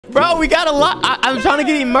Bro, we got a lot. I'm trying to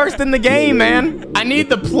get immersed in the game, man. I need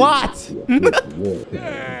the plot. Damn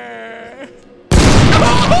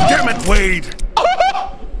it, Wade.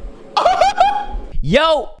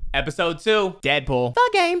 Yo, episode 2, Deadpool, the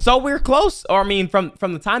game. So we're close, or I mean, from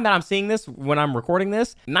the time that I'm seeing this, when I'm recording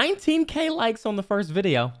this, 19K likes on the first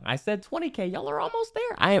video. I said 20K, y'all are almost there.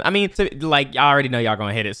 I mean, like, y'all already know y'all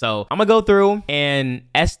gonna hit it. So I'm gonna go through and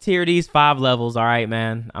S-tier these 5 levels. All right,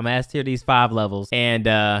 man. I'm gonna S-tier these 5 levels, and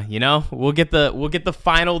you know, we'll get the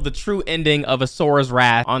final, the true ending of Asora's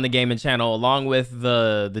Wrath on the gaming channel, along with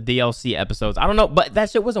the DLC episodes. I don't know, but that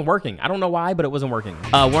shit wasn't working. I don't know why, but it wasn't working.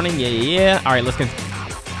 Warning, yeah. All right, let's continue.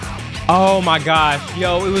 Oh my gosh,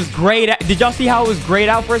 yo, it was great. Did y'all see how it was grayed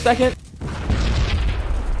out for a second?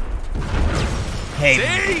 Hey.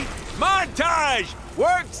 See? Montage!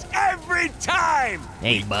 Works every time!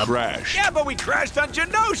 Hey, bub. Crashed. Yeah, but we crashed on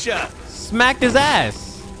Genosha! Smacked his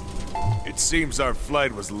ass. It seems our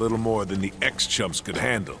flight was a little more than the X-chumps could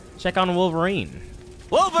handle. Check on Wolverine.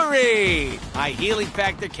 Wolverine! My healing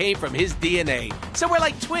factor came from his DNA. So we're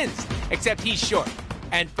like twins, except he's short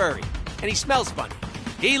and furry, and he smells funny.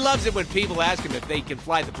 He loves it when people ask him if they can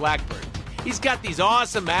fly the Blackbird. He's got these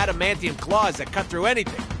awesome adamantium claws that cut through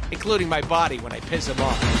anything, including my body when I piss him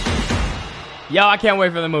off. Yo, I can't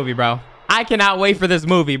wait for the movie, bro. I cannot wait for this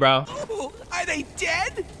movie, bro. Ooh, are they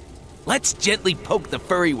dead? Let's gently poke the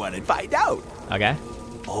furry one and find out. Okay.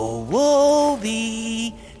 Oh,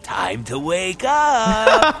 Wolvie, time to wake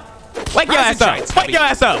up. Wake your ass up! Wake your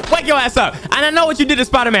ass up! Wake your ass up! And I know what you did to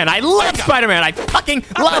Spider-Man. I love Spider-Man. I fucking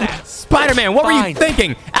love Spider-Man. What were you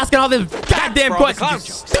thinking? Asking all this goddamn questions,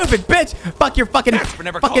 you stupid bitch! Fuck your fucking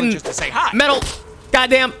just to say hi. metal.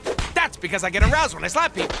 Goddamn. That's because I get aroused when I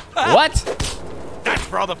slap people. What? That's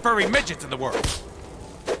for all the furry midgets in the world.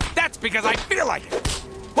 That's because I feel like it.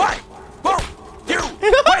 What? Whoa! You!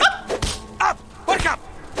 Wake up! Wake up!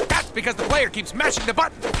 That's because the player keeps mashing the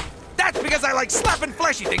button. That's because I like slapping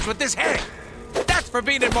fleshy things with this hand. That's for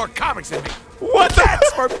being in more comics than me. What?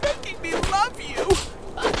 That's for making me love you.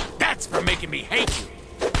 That's for making me hate you.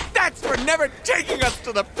 That's for never taking us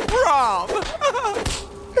to the prom.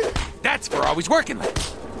 That's for always working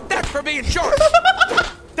late. That's for being short.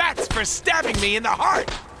 That's for stabbing me in the heart.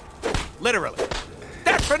 Literally.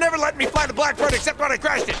 That's for never letting me fly the Blackbird except when I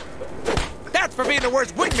crashed it. That's for being the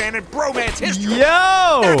worst wingman in bromance history.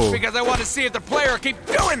 Yo! That's because I want to see if the player will keep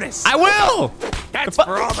doing this. I will! That's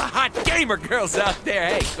for all the hot gamer girls out there.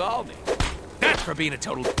 Hey, call me. That's for being a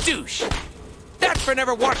total douche. That's for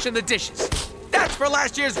never washing the dishes. That's for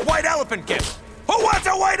last year's white elephant gift. Who wants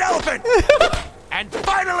a white elephant? And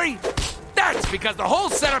finally, that's because the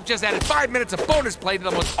whole setup just added 5 minutes of bonus play to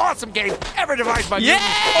the most awesome game ever devised by Yeah!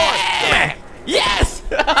 man. Yes!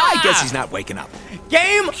 I guess he's not waking up.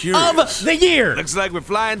 Game of the year. Looks like we're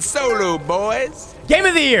flying solo, boys. Game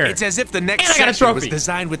of the year. It's as if the next And I got a section was trophy.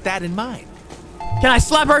 designed with that in mind. Can I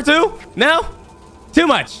slap her too? No? Too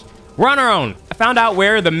much. We're on our own. I found out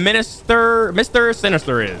where the Mr.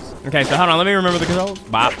 Sinister is. Okay, so hold on. Let me remember the controls.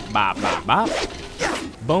 Bop, bop, bop, bop.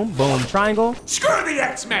 Boom, boom, triangle. Screw the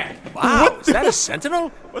X-Men! Wow, is that a Sentinel?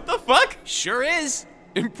 What the fuck? Sure is.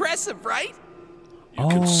 Impressive, right? You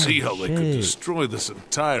can see how they could destroy this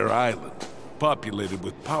entire island, populated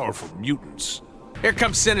with powerful mutants. Here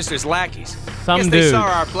comes Sinister's lackeys. Some Guess dude. they saw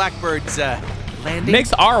our Blackbird's, landing.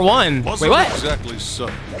 Mix R1. Wasn't Wait, what? exactly so.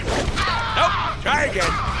 Nope, try again.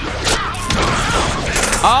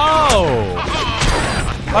 Oh.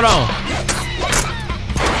 Hold on.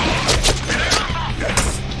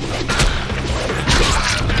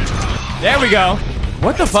 There we go.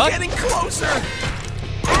 What the fuck? Getting closer.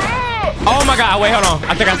 Oh my god, wait, hold on.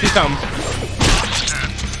 I think I see something.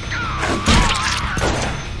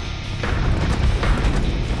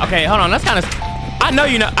 Okay, hold on. That's kind of... I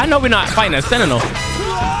know we're not fighting a Sentinel.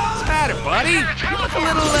 What's the matter, buddy? You look a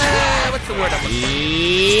little, what's the word I'm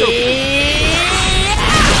looking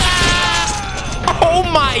for? Oh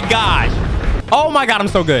my gosh. Oh my god, I'm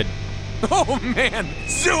so good. Oh man,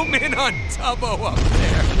 zoom in on Tubbo up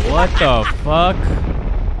there. What the fuck?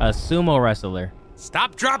 A sumo wrestler.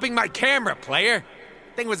 Stop dropping my camera, player.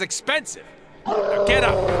 Thing was expensive. Now get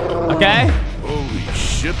up. Okay. Holy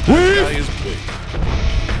shit, that guy is big.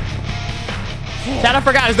 Chad, I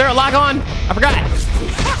forgot. Is there a lock on? I forgot.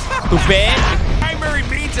 Stupid. Primary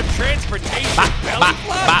means of transportation. Bop,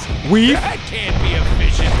 bop, weave. That can't be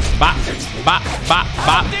efficient. Bop, bop, bop,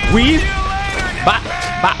 bop, weave. Bop,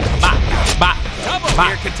 bop, bop, bop. Tubbo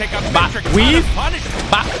here can take a bop, metric weave. ton of punishment.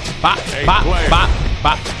 Bop, bop, Hey, bop, player. bop,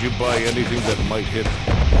 bop. Did you buy anything that might hit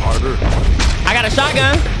harder? I got a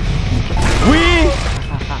shotgun. Weave.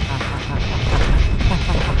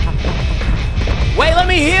 Wait, let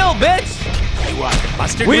me heal, bitch.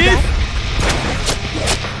 Mustard With? with that?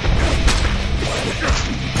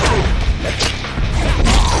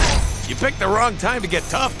 You picked the wrong time to get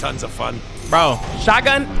tough. Tons of fun. Bro,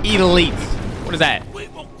 shotgun elite. What is that? We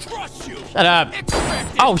will crush you. Shut up.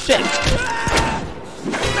 Oh, shit.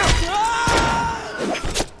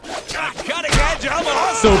 Cutting edge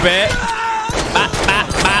almost. Stupid. Bop, bop,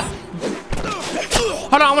 bop.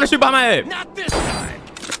 Hold on, I want to shoot by my head. Not this time.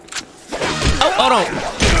 Oh, hold on.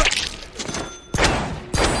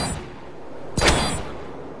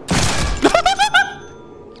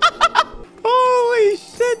 Holy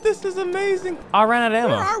shit, this is amazing. I ran out of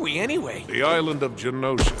Where ammo. are we anyway? The island of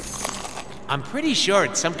Genosha. I'm pretty sure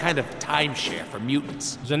it's some kind of timeshare for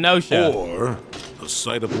mutants. Genosha. Or the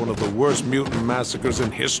site of one of the worst mutant massacres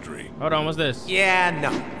in history. Hold on, what's this? Yeah,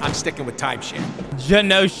 no. I'm sticking with timeshare.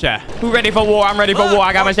 Genosha. Who ready for war? I'm ready for war.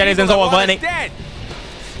 I got machetes and swords, buddy. Dead.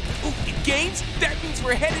 Ooh, gains? That means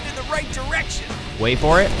we're headed in the right direction. Wait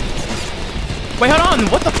for it. Wait, hold on.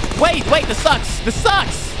 What the? Wait, this sucks. This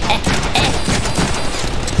sucks.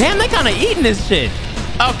 Damn, they kind of eating this shit.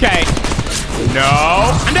 Okay. No.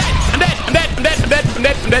 I'm dead. I'm dead. I'm dead. I'm dead. I'm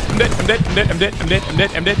dead. I'm dead. I'm dead. I'm dead. I'm dead. I'm dead. I'm dead. I'm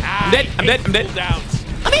dead. I'm dead. I'm dead. I'm dead. I'm dead. I'm dead.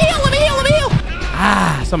 Let me heal. Let me heal. Let me heal.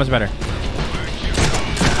 Ah, so much better.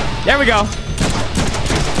 There we go.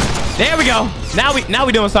 There we go. Now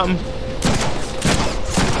we doing something.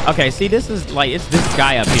 Okay, see, this is like, it's this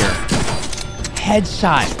guy up here.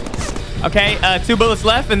 Headshot. Okay, 2 bullets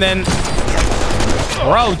left, and then...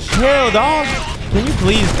 Bro, chill, dog. Can you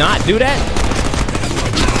please not do that?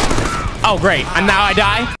 Oh, great. And now I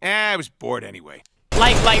die? I was bored anyway.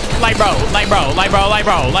 Like, bro.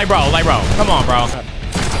 Come on, bro.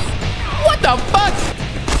 What the fuck?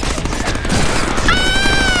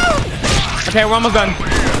 Ah! Okay, we're almost done.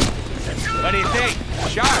 What do you think?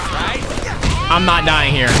 Sharp, right? I'm not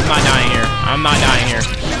dying here. I'm not dying here. I'm not dying here.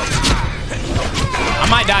 I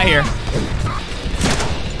might die here.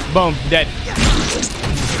 Boom, dead.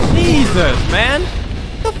 Jesus, man.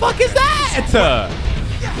 The fuck is that?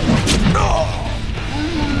 Ow!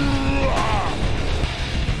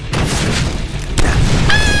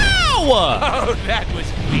 Oh, that was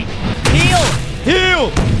weak. Heal! Heal!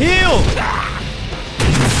 Heal!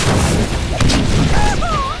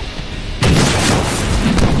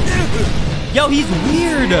 Yo, he's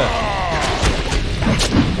weird.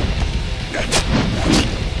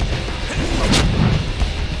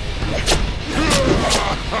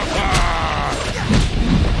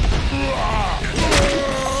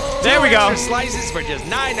 There we go. Slices for just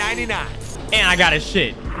 $9.99. And I got his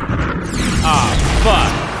shit. Oh,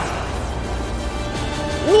 fuck.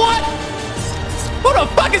 What? Who the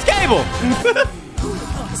fuck is Cable?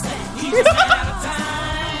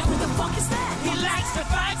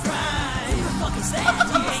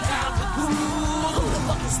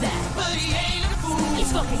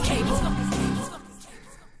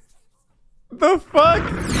 The fuck?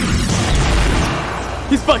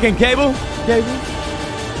 He's fucking Cable? Cable?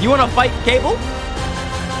 You wanna fight Cable?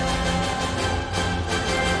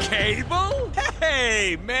 Cable?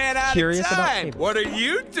 Hey, man out Curious of about time. Cable. What are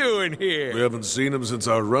you doing here? We haven't seen him since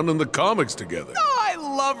our run in the comics together. Oh, I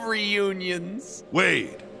love reunions.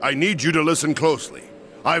 Wade, I need you to listen closely.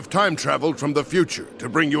 I've time traveled from the future to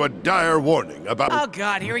bring you a dire warning about... Oh,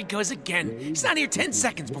 God, here he goes again. He's not here 10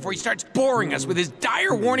 seconds before he starts boring us with his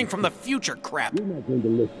dire warning from the future crap.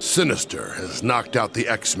 Sinister has knocked out the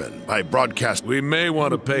X-Men by broadcast... We may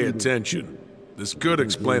want to pay attention. This could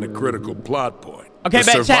explain a critical plot point. Okay, The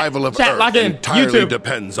bet, survival of chat, Earth lock in. entirely YouTube.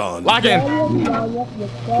 depends on... Lock in.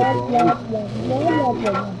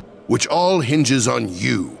 Which all hinges on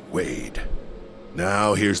you, Wade.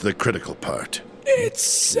 Now here's the critical part. It's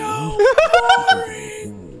so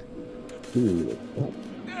boring.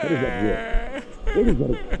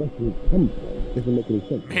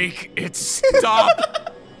 Make it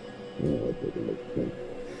stop.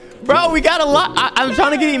 Bro, we got a lot. I'm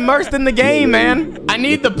trying to get immersed in the game, man. I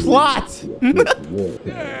need the plot. Damn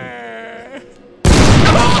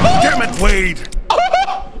it, Wade!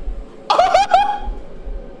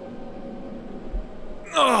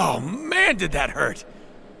 Oh, man, did that hurt.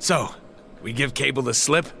 So, we give Cable the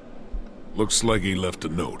slip? Looks like he left a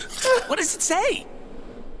note. What does it say?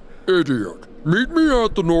 Idiot. Meet me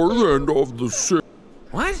at the north end of the city.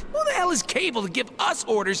 What? Who the hell is Cable to give us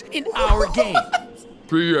orders in our game?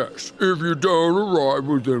 P.S. If you don't arrive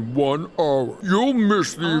within 1 hour, you'll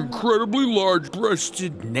miss the incredibly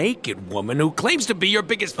large-breasted... Naked woman who claims to be your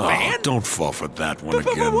biggest fan? Oh, don't fall for that one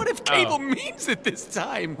But again. what if Cable means it this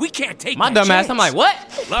time? We can't take My that dumb ass, chance. I'm like, what?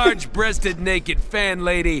 Large-breasted naked fan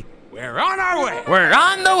lady. We're on our way. We're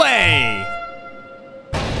on the way.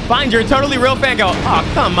 Find your totally real fan girl. Oh,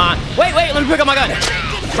 come on. Wait, let me pick up my gun.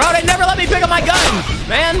 Bro, they never let me pick up my gun,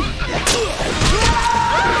 man.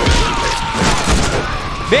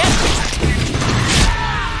 Bitch.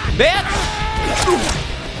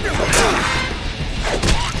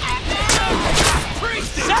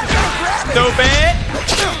 Stupid.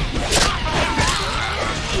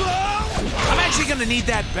 I'm actually gonna need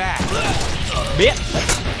that back. Bitch.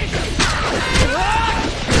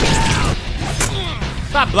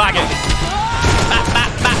 Stop blocking.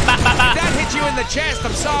 That hit you in the chest.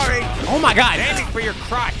 I'm sorry. Oh my God. Standing for your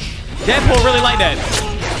crotch. Deadpool really like that.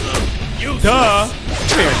 Duh.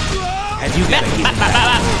 Come here. Have you got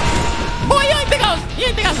Boy, you didn't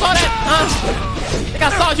think I saw that, huh? Think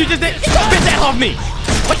I saw what you just did? Get your bitch ass off me.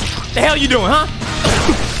 What the hell you doing, huh?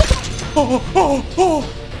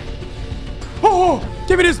 Oh,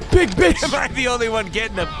 give me this big bitch. Am I the only one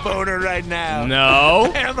getting a boner right now?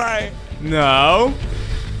 No. Am I? No.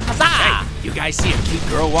 Huzzah! Hey, you guys see a cute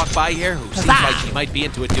girl walk by here who seems like she might be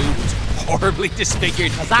into a dude who's horribly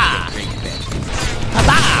disfigured? Huzzah!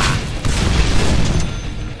 Huzzah!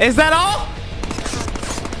 Is that all?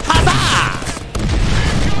 Huzzah!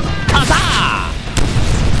 Huzzah!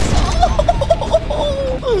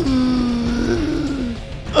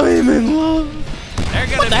 I'm in love. They're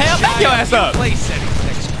gonna What the hell? Back your ass up. Place settings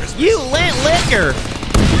next Christmas. You lint liquor.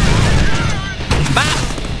 Bop.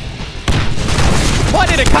 Boy,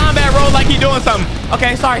 did a combat roll like he doing something.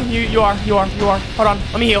 Okay, sorry. You are. Hold on.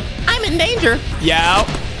 Let me heal. I'm in danger. Yo.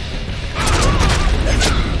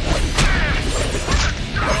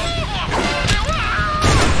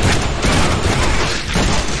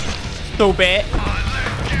 Stupid.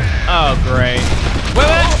 Oh, great. Wait.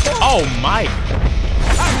 Oh, my.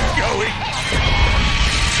 I'm going.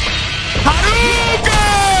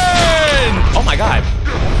 Hadouken! Oh, my God.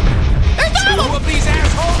 There's Two of these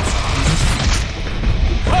assholes.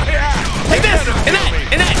 Oh, yeah. Take this, and that,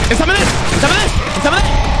 and some of this, and some of this, and some of that.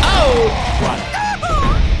 Oh!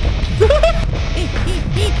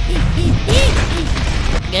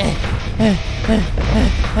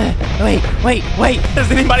 Wait.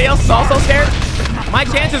 Is anybody else also scared? My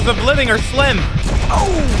chances of living are slim. Oh,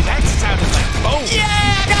 that sounded like boom. Yeah,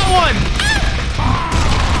 I got one.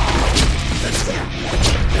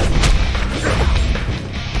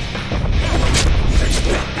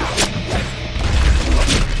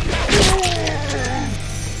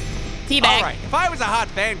 Teabag. All right, if I was a hot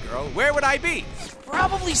fangirl, where would I be?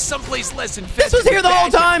 Probably someplace less infested. This was here the whole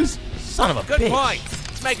with time. badgers. Son of a Good bitch. point.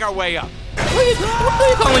 Let's make our way up. What are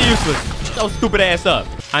you calling useless? Shut your stupid ass up.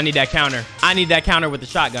 I need that counter. I need that counter with the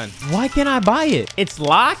shotgun. Why can't I buy it? It's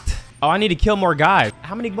locked? Oh, I need to kill more guys.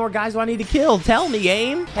 How many more guys do I need to kill? Tell me,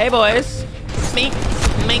 game. Hey, boys. Mink.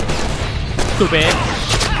 Stupid.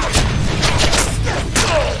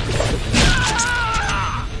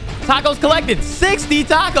 Tacos collected. 60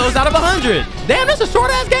 tacos out of 100. Damn, that's a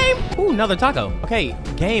short-ass game. Ooh, another taco. Okay,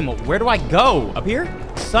 game, where do I go? Up here?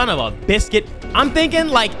 Son of a biscuit. I'm thinking,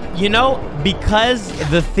 like, you know, because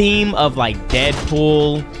the theme of, like,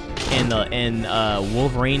 Deadpool and the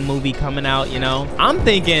Wolverine movie coming out, you know, I'm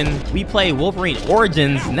thinking we play Wolverine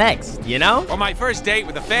Origins next, you know? For my first date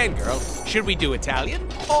with a fangirl, should we do Italian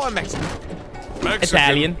or Mexican?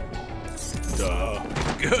 Italian. Duh.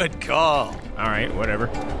 Good call. All right, whatever.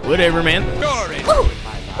 Whatever, man. You're in with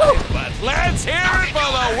my vibe, but let's hear it for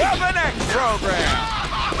the Weapon X program.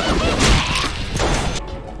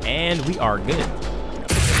 And we are good.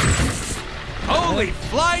 Holy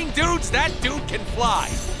flying dudes, that dude can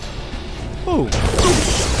fly. Ooh.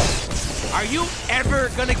 Are you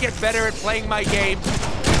ever gonna get better at playing my game?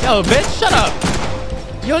 Yo, bitch, shut up.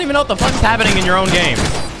 You don't even know what the fuck's happening in your own game.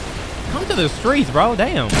 Come to the streets, bro.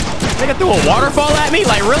 Damn. Nigga threw a waterfall at me?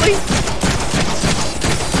 Like, really?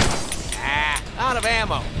 Out of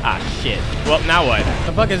ammo. Ah, shit. Well, now what?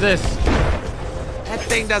 The fuck is this? That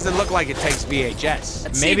thing doesn't look like it takes VHS.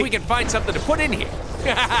 Let's see if we can find something to put in here.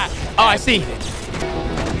 Oh, I see.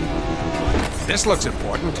 This looks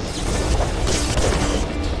important.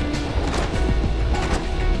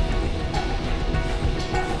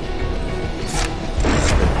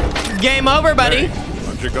 Game over, buddy. Hey,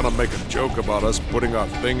 aren't you gonna make a joke about us putting our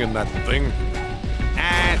thing in that thing?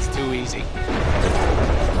 That's too easy.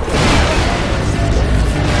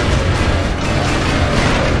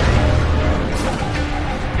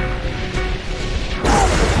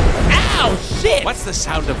 Ow, shit. What's the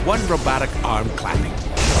sound of one robotic arm clapping?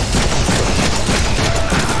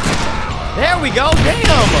 There we go.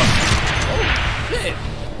 Damn. Oh, shit.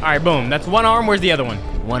 All right, boom. That's one arm. Where's the other one?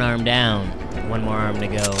 One arm down. One more arm to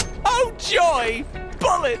go. Oh, joy!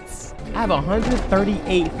 Bullets! I have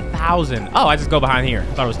 138,000. Oh, I just go behind here. I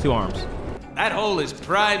thought it was two arms. That hole is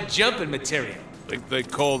prime jumping material. Think they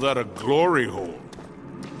call that a glory hole.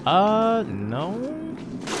 No.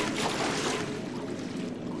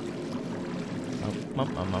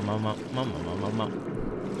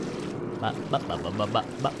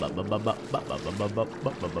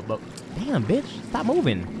 Damn, bitch. Stop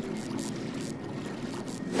moving.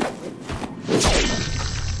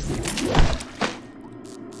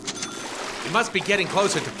 You must be getting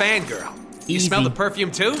closer to Fangirl. You Easy. smell the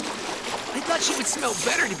perfume too? I thought she would smell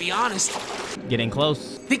better, to be honest. Getting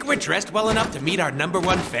close. Think we're dressed well enough to meet our #1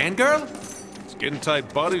 fangirl? Skin-tight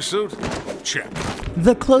bodysuit? Check.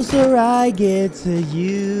 The closer I get to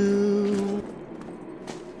you.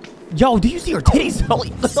 Yo, do you see her titties?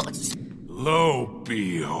 Holy. Lo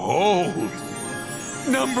behold.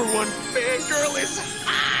 #1 fangirl is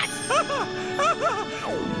hot!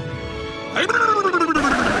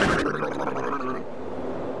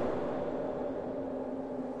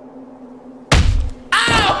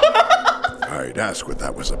 I'd ask what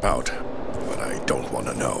that was about, but I don't want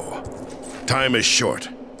to know. Time is short.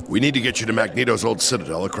 We need to get you to Magneto's old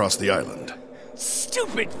citadel across the island.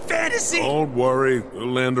 Stupid fantasy! Don't worry, we'll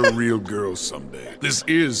land a real girl someday. This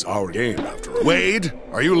is our game, after all. Wade,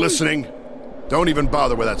 are you listening? Don't even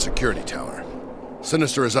bother with that security tower.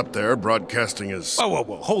 Sinister is up there, broadcasting his... Whoa,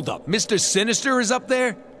 hold up. Mr. Sinister is up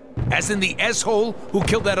there? As in the S-hole who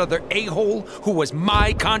killed that other A-hole who was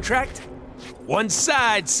my contract? One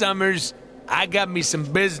side, Summers. I got me some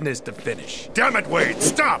business to finish. Damn it, Wade,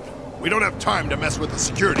 stop! We don't have time to mess with the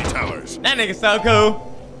security towers. That nigga's so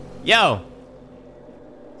cool. Yo.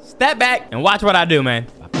 Step back and watch what I do, man.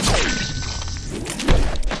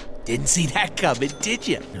 Didn't see that coming, did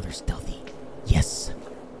you? No, they're stealthy. Yes.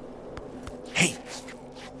 Hey.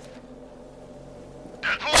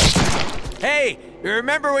 Hey, you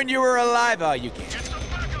remember when you were alive? Oh, you can't.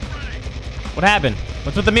 What happened?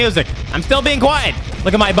 What's with the music? I'm still being quiet.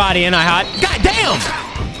 Look at my body, ain't I hot? God damn!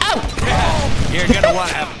 Ow! You're gonna want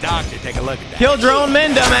to have a doctor take a look at that. Killed your own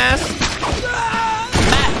men, dumbass.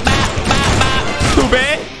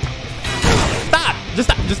 Stupid. Stop. Just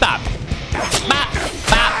stop. Just stop. Bop,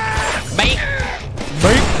 bop, bait.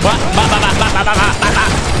 Bait. Bop, bop, bop, bop, bop, bop, bop, bop,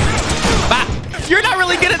 bop. You're not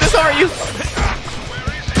really good at this, are you?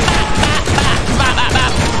 Bop, bop, bop, bop,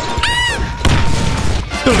 bop.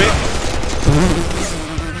 Stupid.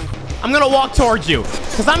 I'm gonna walk towards you,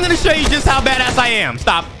 because I'm gonna show you just how badass I am.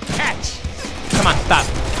 Stop. Catch. Come on, stop.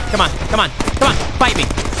 Come on, come on, come on. Fight me.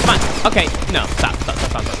 Come on. Okay, no, stop, stop,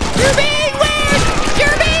 stop, stop. You're being weird!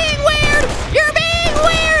 You're being weird! You're being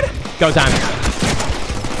weird! Go time.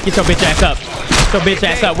 Get your bitch ass up. Get your bitch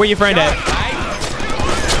ass up. Where your friend at?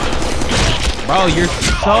 Bro, you're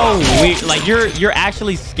so weird. Like, you're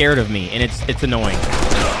actually scared of me, and it's annoying.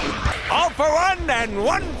 All for one and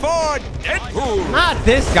one for Deadpool. Not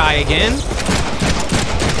this guy again.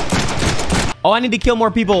 Oh, I need to kill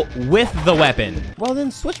more people with the weapon. Well,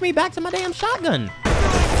 then switch me back to my damn shotgun.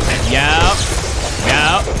 Yup.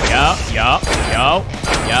 Yup. Yup. Yup. Yup.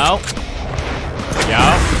 Yup.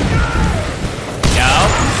 Yup. Yup.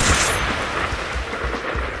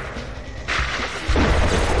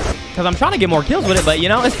 Because I'm trying to get more kills with it, but, you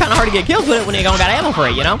know, it's kind of hard to get kills with it when you don't got ammo for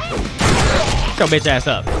it, you know? Get your bitch ass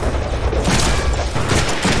up.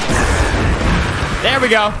 There we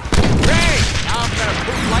go. Hey, now I'm gonna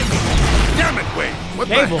put lightning. Damn it, Wade! What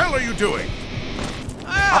Cable. the hell are you doing?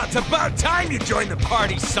 Ah, it's about time you joined the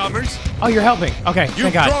party, Summers. Oh, you're helping. Okay,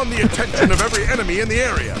 You've thank God. drawn the attention of every enemy in the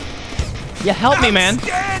area. Yeah, help me, man.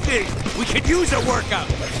 Outstanding. We could use a workout.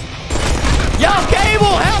 Yo,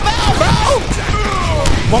 Cable, help out, bro!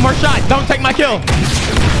 One more shot. Don't take my kill.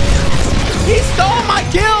 He stole my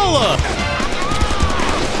kill.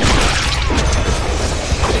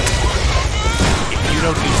 You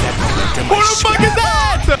don't use that momentum. What the fuck is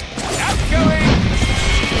that? I'm going.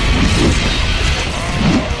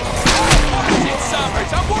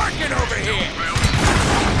 Summers, I'm working over here.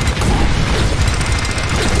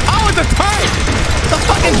 Oh, it's a turret. It's a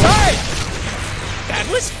fucking turret. That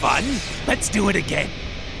was fun. Let's do it again.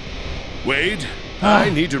 Wade, I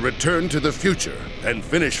need to return to the future and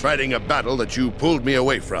finish fighting a battle that you pulled me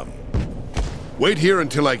away from. Wait here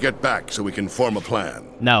until I get back so we can form a plan.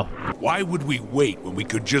 No. Why would we wait when we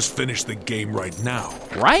could just finish the game right now?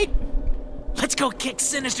 Right? Let's go kick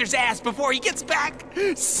Sinister's ass before he gets back.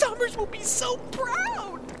 Summers will be so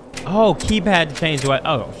proud. Oh, keypad changed what?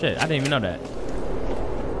 Oh, shit. I didn't even know that.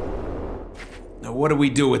 Now, what do we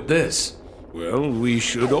do with this? Well, we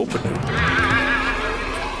should open it.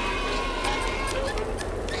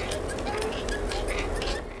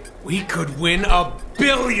 We could win $1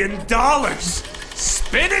 billion.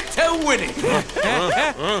 Spin it to win it.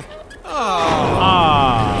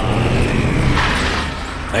 Ah.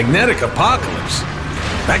 Magnetic apocalypse?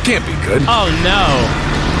 That can't be good. Oh no.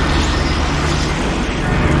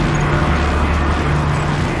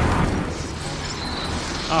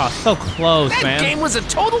 Oh, so close, That man. game was a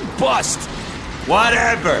total bust.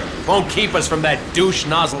 Whatever. Won't keep us from that douche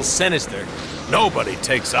nozzle Sinister. Nobody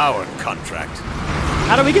takes our contract.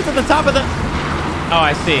 How do we get to the top of the... Oh,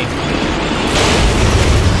 I see.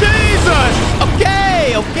 Jesus!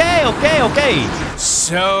 Okay.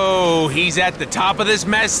 So, he's at the top of this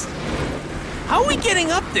mess? How are we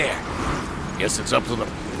getting up there? Guess it's up to them.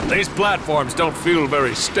 These platforms don't feel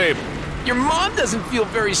very stable. Your mom doesn't feel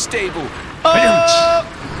very stable.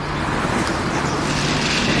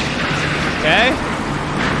 Okay.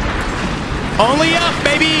 Only up,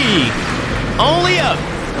 baby! Only up!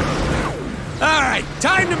 All right,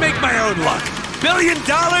 time to make my own luck. $1 billion,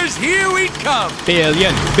 here we come.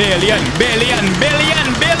 Billion.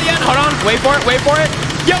 Hold on, wait for it.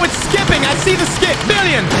 Yo, it's skipping. I see the skip.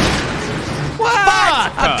 Billion. What?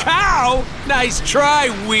 Fuck. A cow? Nice try,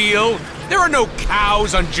 Wheel. There are no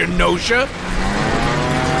cows on Genosha.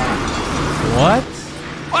 What?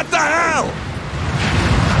 What the hell?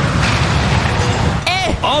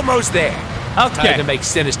 Almost there. Okay. Time to make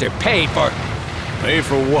Sinister pay for... Pay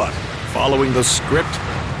for what? Following the script?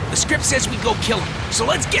 The script says we go kill him, so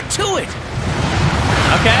let's get to it.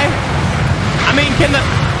 Okay. I mean, can the...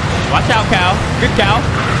 Watch out, cow. Good cow.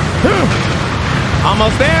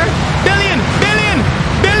 Almost there. Billion.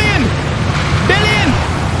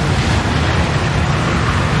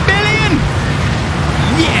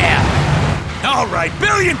 Yeah. All right, $1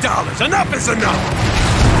 billion. Enough is enough.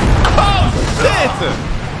 Oh, shit.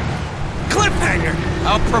 Cliffhanger.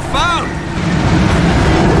 How profound.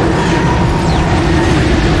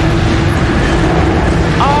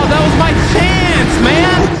 Oh, that was my chance,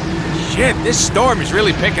 man. Shit, this storm is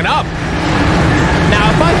really picking up. Now,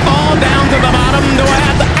 if I fall down to the bottom, do I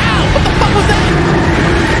have to... Ow! What the fuck was that?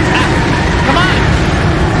 Ah, come on.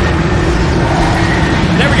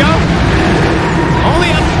 There we go.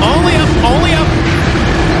 Only up.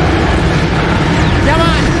 Come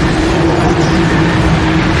on.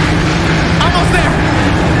 Almost there.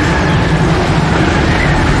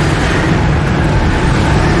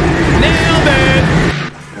 Nailed it.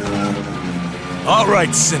 All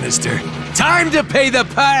right, Sinister. Time to pay the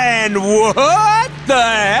pan. What the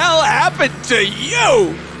hell happened to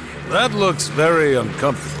you? That looks very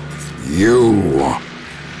uncomfortable. You,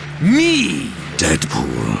 Me.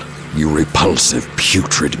 Deadpool, you repulsive,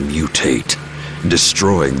 putrid mutate.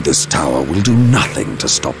 Destroying this tower will do nothing to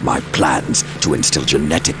stop my plans to instill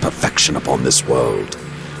genetic perfection upon this world.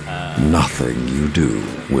 Nothing you do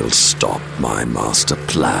will stop my master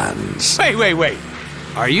plans. Wait.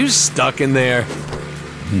 Are you stuck in there?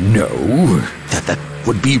 No, that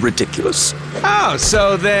would be ridiculous. Oh,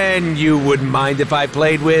 so then you wouldn't mind if I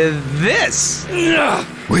played with this?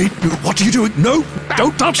 Wait, what are you doing? No,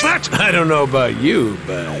 don't touch that! I don't know about you,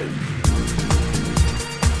 but...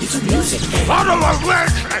 It's a music game.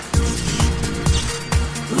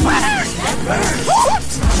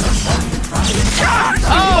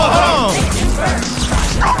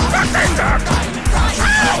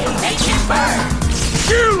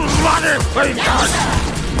 You motherfucker!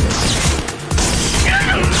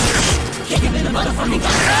 Kick him in the motherfucking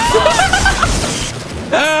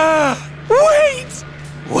Wait!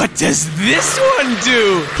 What does this one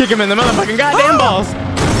do? Kick him in the motherfucking goddamn balls.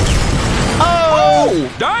 Oh!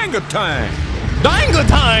 Dang-a-tang!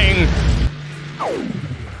 Dang-a-tang!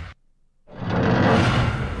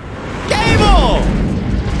 Cable!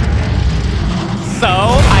 So,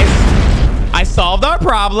 I solved our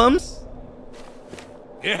problems.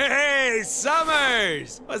 Hey,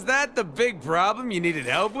 Summers! Was that the big problem you needed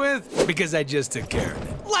help with? Because I just took care of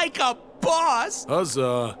it. Like a boss!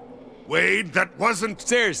 Huzzah. Wade, that wasn't...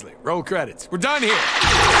 Seriously, roll credits. We're done here.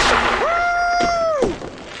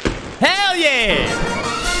 Hell yeah!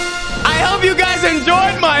 I hope you guys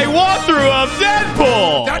enjoyed my walkthrough of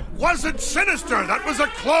Deadpool! That wasn't Sinister! That was a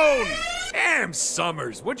clone! Damn,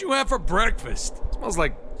 Summers, what'd you have for breakfast? Smells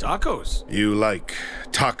like tacos. You like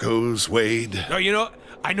tacos, Wade? Oh, you know,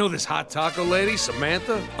 I know this hot taco lady,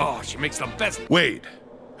 Samantha. Oh, she makes the best. Wade,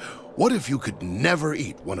 what if you could never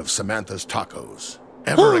eat one of Samantha's tacos?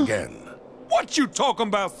 Ever again? What you talking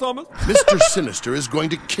about, Summers? Mr. Sinister is going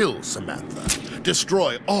to kill Samantha,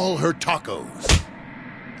 destroy all her tacos,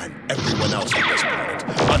 and everyone else on this planet,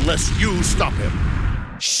 unless you stop him.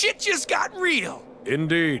 Shit just got real.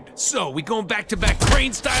 Indeed. So, we going back-to-back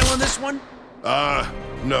crane style on this one?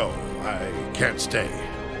 No, I can't stay.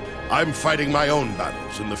 I'm fighting my own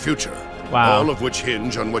battles in the future. Wow. All of which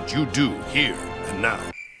hinge on what you do here and now.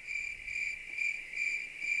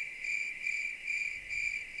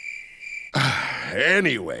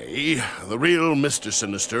 Anyway, the real Mr.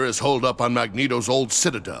 Sinister is holed up on Magneto's old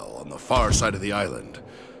citadel on the far side of the island.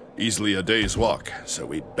 Easily a day's walk, so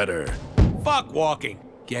we'd better... Fuck walking.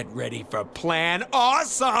 Get ready for Plan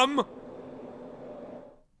Awesome!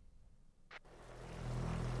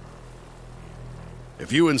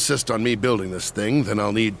 If you insist on me building this thing, then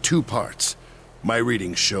I'll need 2 parts. My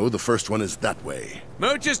readings show the first one is that way.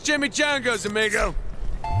 Muchos chimichangas, amigo.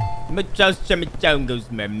 Muchos chimichangas,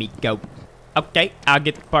 amigo. Okay, I'll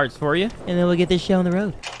get the parts for you, and then we'll get this show on the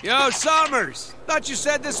road. Yo, Summers! Thought you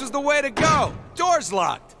said this was the way to go. Door's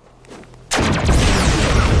locked.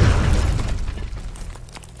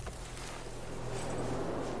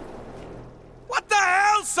 What the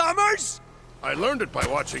hell, Summers? I learned it by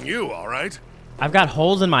watching you, all right? I've got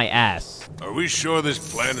holes in my ass. Are we sure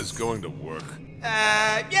this plan is going to work?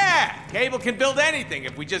 Yeah. Cable can build anything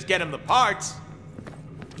if we just get him the parts.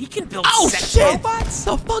 He can build Oh, sex shit! robots?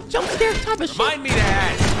 The fuck jump scare type of shit? Remind me to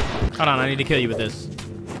add. Hold on, I need to kill you with this.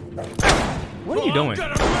 What are you doing?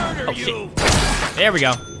 I'm gonna murder Oh, you. shit. There we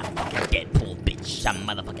go. Deadpool, bitch. I'm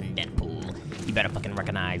motherfucking Deadpool. You better fucking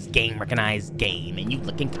recognize game. And you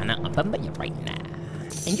looking kinda unfamiliar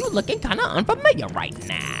right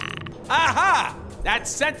now. Aha! That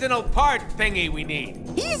Sentinel part thingy we need.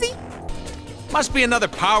 Easy. Must be another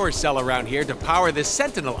power cell around here to power this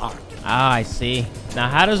Sentinel arm. Ah, I see. Now,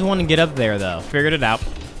 how does one get up there, though? Figured it out.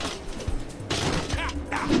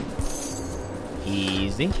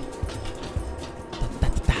 Easy.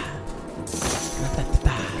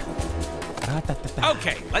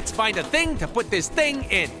 Okay, let's find a thing to put this thing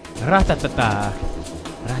in. Ratatata.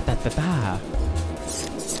 Ratatata.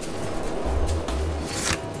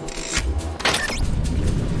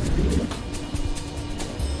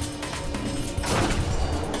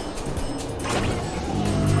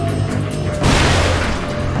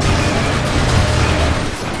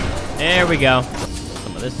 There we go.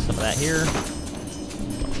 Some of this, some of that here.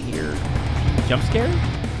 Some here. Jump scare?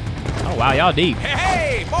 Oh, wow, y'all deep.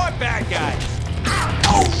 Hey, more bad guys.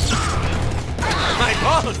 Oh! My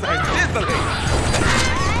balls are sizzling.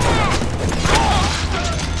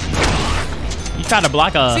 You tried to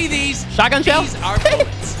block a See these? shotgun shell? These are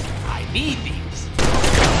bullets. I need these.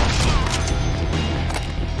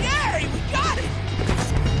 Yay, we got it.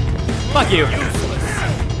 Fuck you.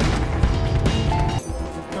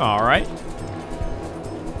 All right.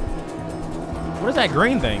 What is that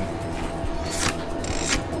green thing?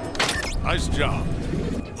 Nice job.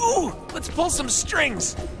 Ooh, let's pull some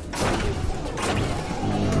strings.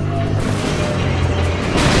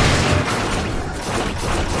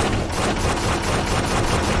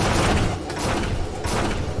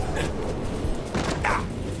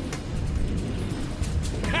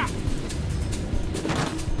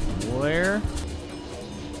 Where?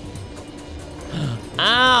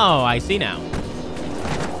 Oh, I see now.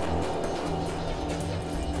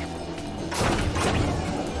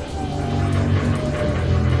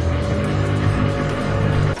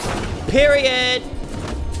 Period.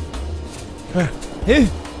 Yay!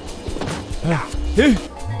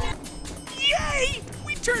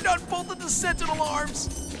 We turned on both of the Sentinel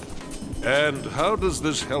arms. And how does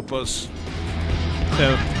this help us?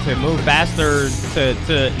 To move faster,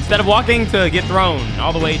 to instead of walking, to get thrown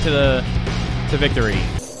all the way to victory.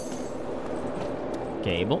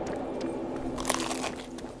 Cable.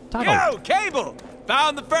 Toggle. Yo, Cable!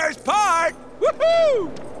 Found the first part!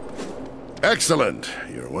 Woohoo! Excellent.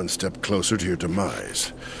 You're one step closer to your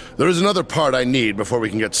demise. There is another part I need before we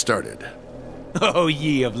can get started. Oh,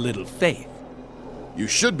 ye of little faith. You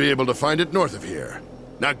should be able to find it north of here.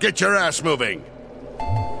 Now get your ass moving.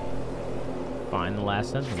 Find the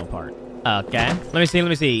last Sentinel part. Okay. Let me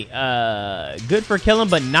see. Good for killing,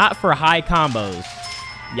 but not for high combos.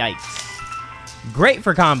 Yikes. Great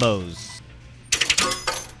for combos.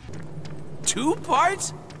 2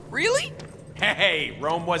 parts? Really? Hey,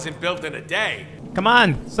 Rome wasn't built in a day. Come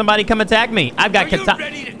on, somebody come attack me. I've got Are you katana.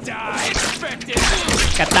 ready to die? Expect it.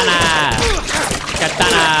 Katana.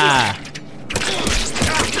 Katana.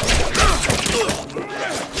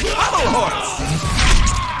 Hollow horse.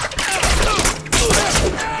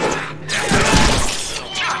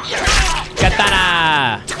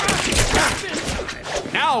 Katana.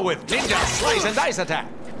 Now with ninja slice and dice attack.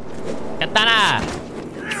 Katana.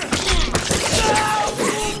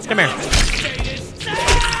 Come here.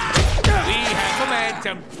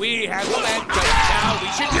 We have momentum. Now we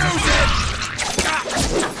should use it.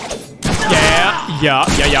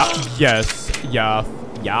 Yeah.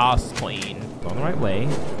 Yes, queen. Going the right way.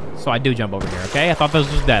 So I do jump over here, okay? I thought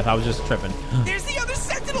this was death. I was just tripping. There's the other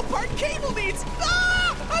Sentinel part Cable needs.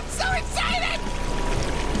 Ah! I'm so excited!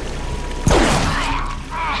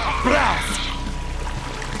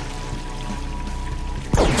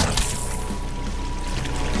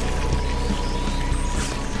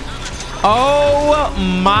 Oh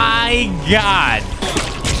my God.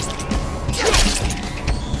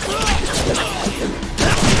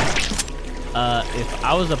 If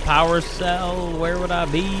I was a power cell, where would I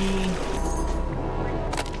be?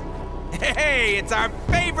 Hey, it's our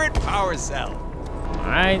favorite power cell. All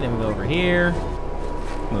right, then we go over here.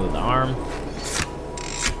 Move the arm.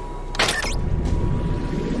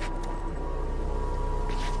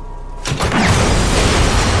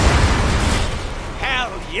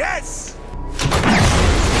 Hell yes!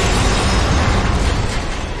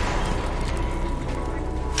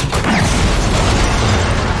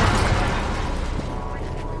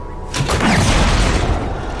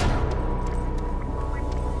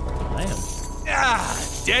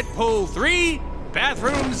 Deadpool 3,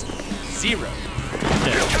 bathrooms 0.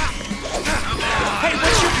 Hey,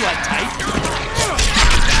 what's your blood type?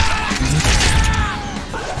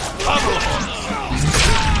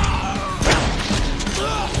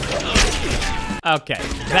 Okay,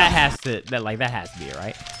 that has to be it,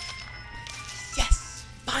 right? Yes,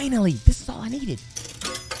 finally, this is all I needed.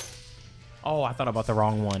 Oh, I thought about the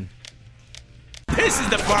wrong one. This is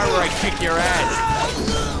the part where I kick your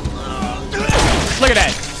ass. Look at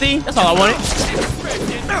that. See? That's all I wanted.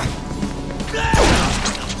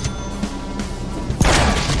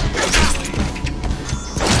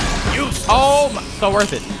 Oh, my. So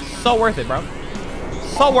worth it. So worth it, bro.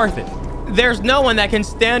 So worth it. There's no one that can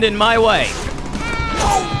stand in my way.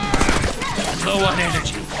 Low on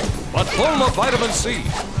energy, but full of vitamin C.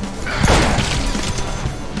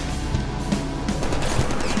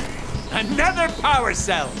 Another power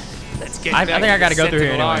cell. Let's get I think I gotta go through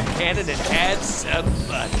here anyway. Cannon and have some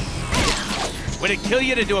fun. Would it kill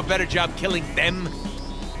you to do a better job killing them?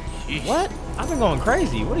 What? I've been going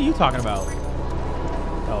crazy. What are you talking about?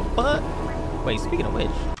 Oh, but wait. Speaking of which,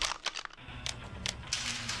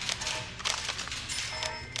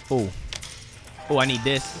 oh, I need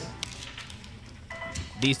this.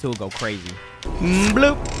 These two will go crazy.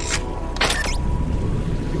 Bloop,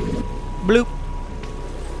 bloop.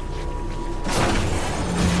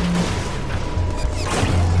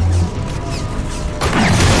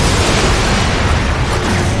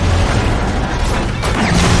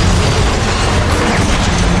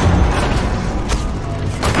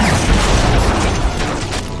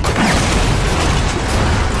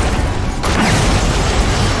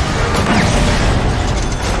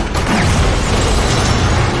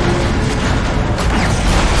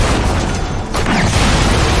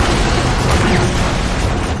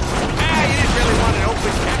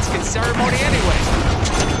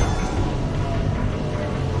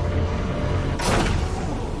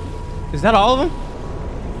 Is that all of them?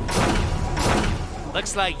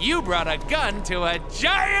 Looks like you brought a gun to a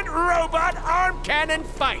giant robot arm cannon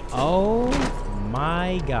fight. Oh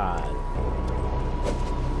my God.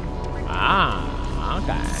 Ah,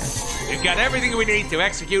 okay. We've got everything we need to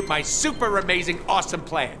execute my super amazing, awesome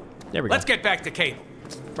plan. There we go. Let's get back to Cable.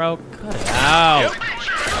 Bro, cut it out. Yep.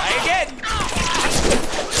 Try again.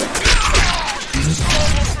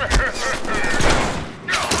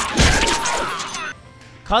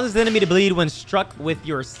 Causes the enemy to bleed when struck with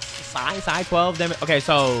your side 12 damage. Okay,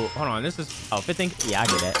 so hold on. This is 15. Yeah, I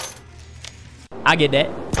get that. I get that.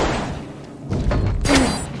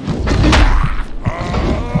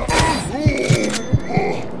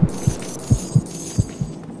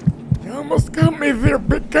 You almost got me there,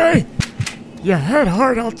 big guy. You had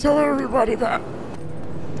hard. I'll tell everybody that.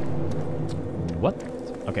 What?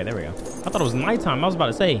 Okay, there we go. I thought it was nighttime. I was about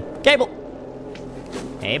to say, Cable.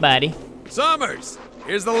 Hey, buddy. Summers.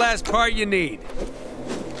 Here's the last part you need.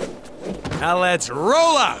 Now let's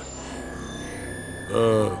roll out.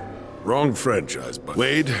 Wrong franchise, but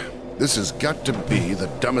Wade, this has got to be the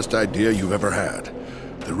dumbest idea you've ever had.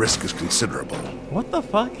 The risk is considerable. What the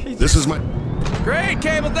fuck? This is my... Great,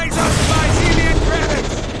 Cable. Thanks for by. See you in the end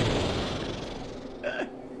credits.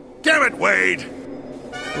 Damn it, Wade!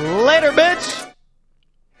 Later, bitch.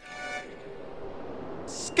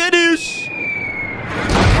 Skadoosh.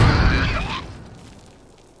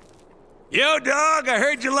 Yo, dog, I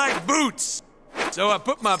heard you like boots. So I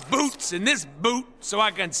put my boots in this boot so I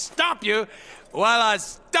can stop you while I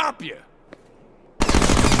stop you.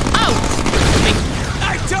 Oh!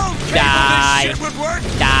 I told Cable Die. this shit would work.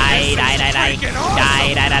 Die, die, die, die.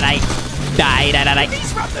 Die, die, die, die. Die, die, die, die.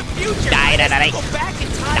 He's from the future. Die, die, die, die. Go back in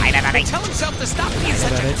time Die, die, die, die. and tell himself to stop being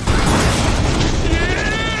such a...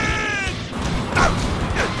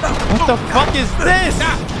 What the fuck is this?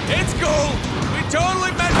 Nah, it's cool. We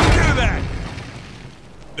totally meant to do that.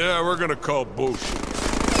 yeah, we're gonna call bullshit.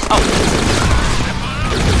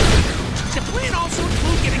 The plan also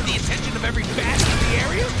include getting the attention of every bat in the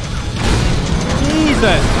area?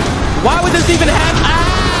 Jesus. Why would this even happen?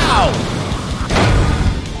 Ow!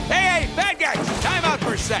 Hey, bad guys, time out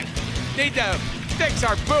for a sec. Need to fix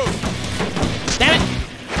our booth. Damn it!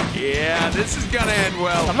 Yeah, this is gonna end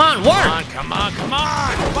well. Come on, work! Come on.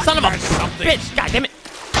 Son of a something. bitch! God damn it!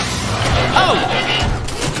 Oh!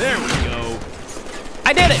 There we go.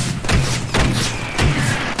 I did it!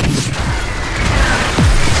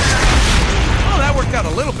 Oh, that worked out a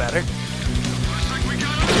little better.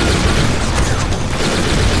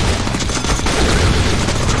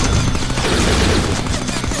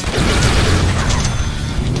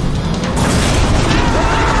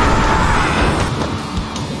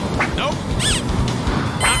 Nope.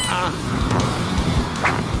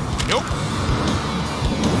 Nope.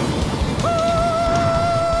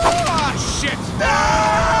 Oh, shit.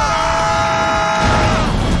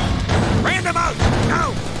 Random out.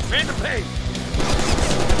 No. Random pay.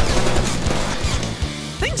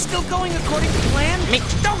 Things still going according to plan?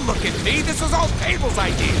 Don't look at me. This was all Cable's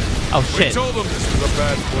idea. Oh We shit! told them this was a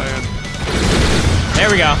bad plan. There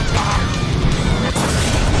we go.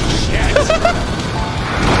 Shit.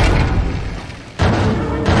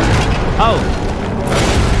 Oh,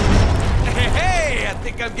 Hey, I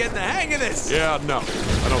think I'm getting the hang of this. Yeah, no,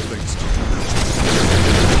 I don't think so.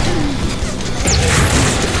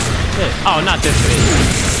 shit. Oh, not this thing.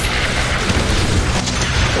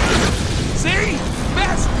 See?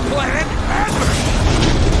 Best plan ever.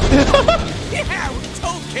 Yeah, we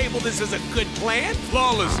told Cable this is a good plan.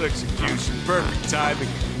 Flawless execution, perfect timing,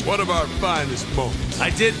 one of our finest moments.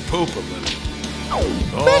 I did poop a little.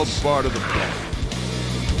 All part of the plan.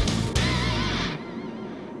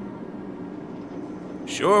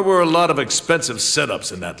 Sure were a lot of expensive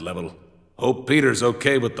setups in that level. Hope Peter's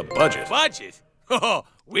okay with the budget. Budget? Oh,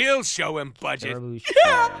 we'll show him budget. Turbo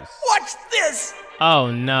Yeah, shoes. watch this.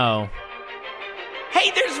 Oh no.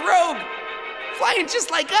 Hey, there's Rogue. Flying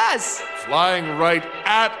just like us. Flying right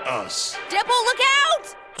at us. Deadpool, look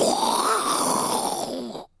out!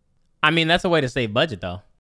 I mean, that's a way to save budget, though.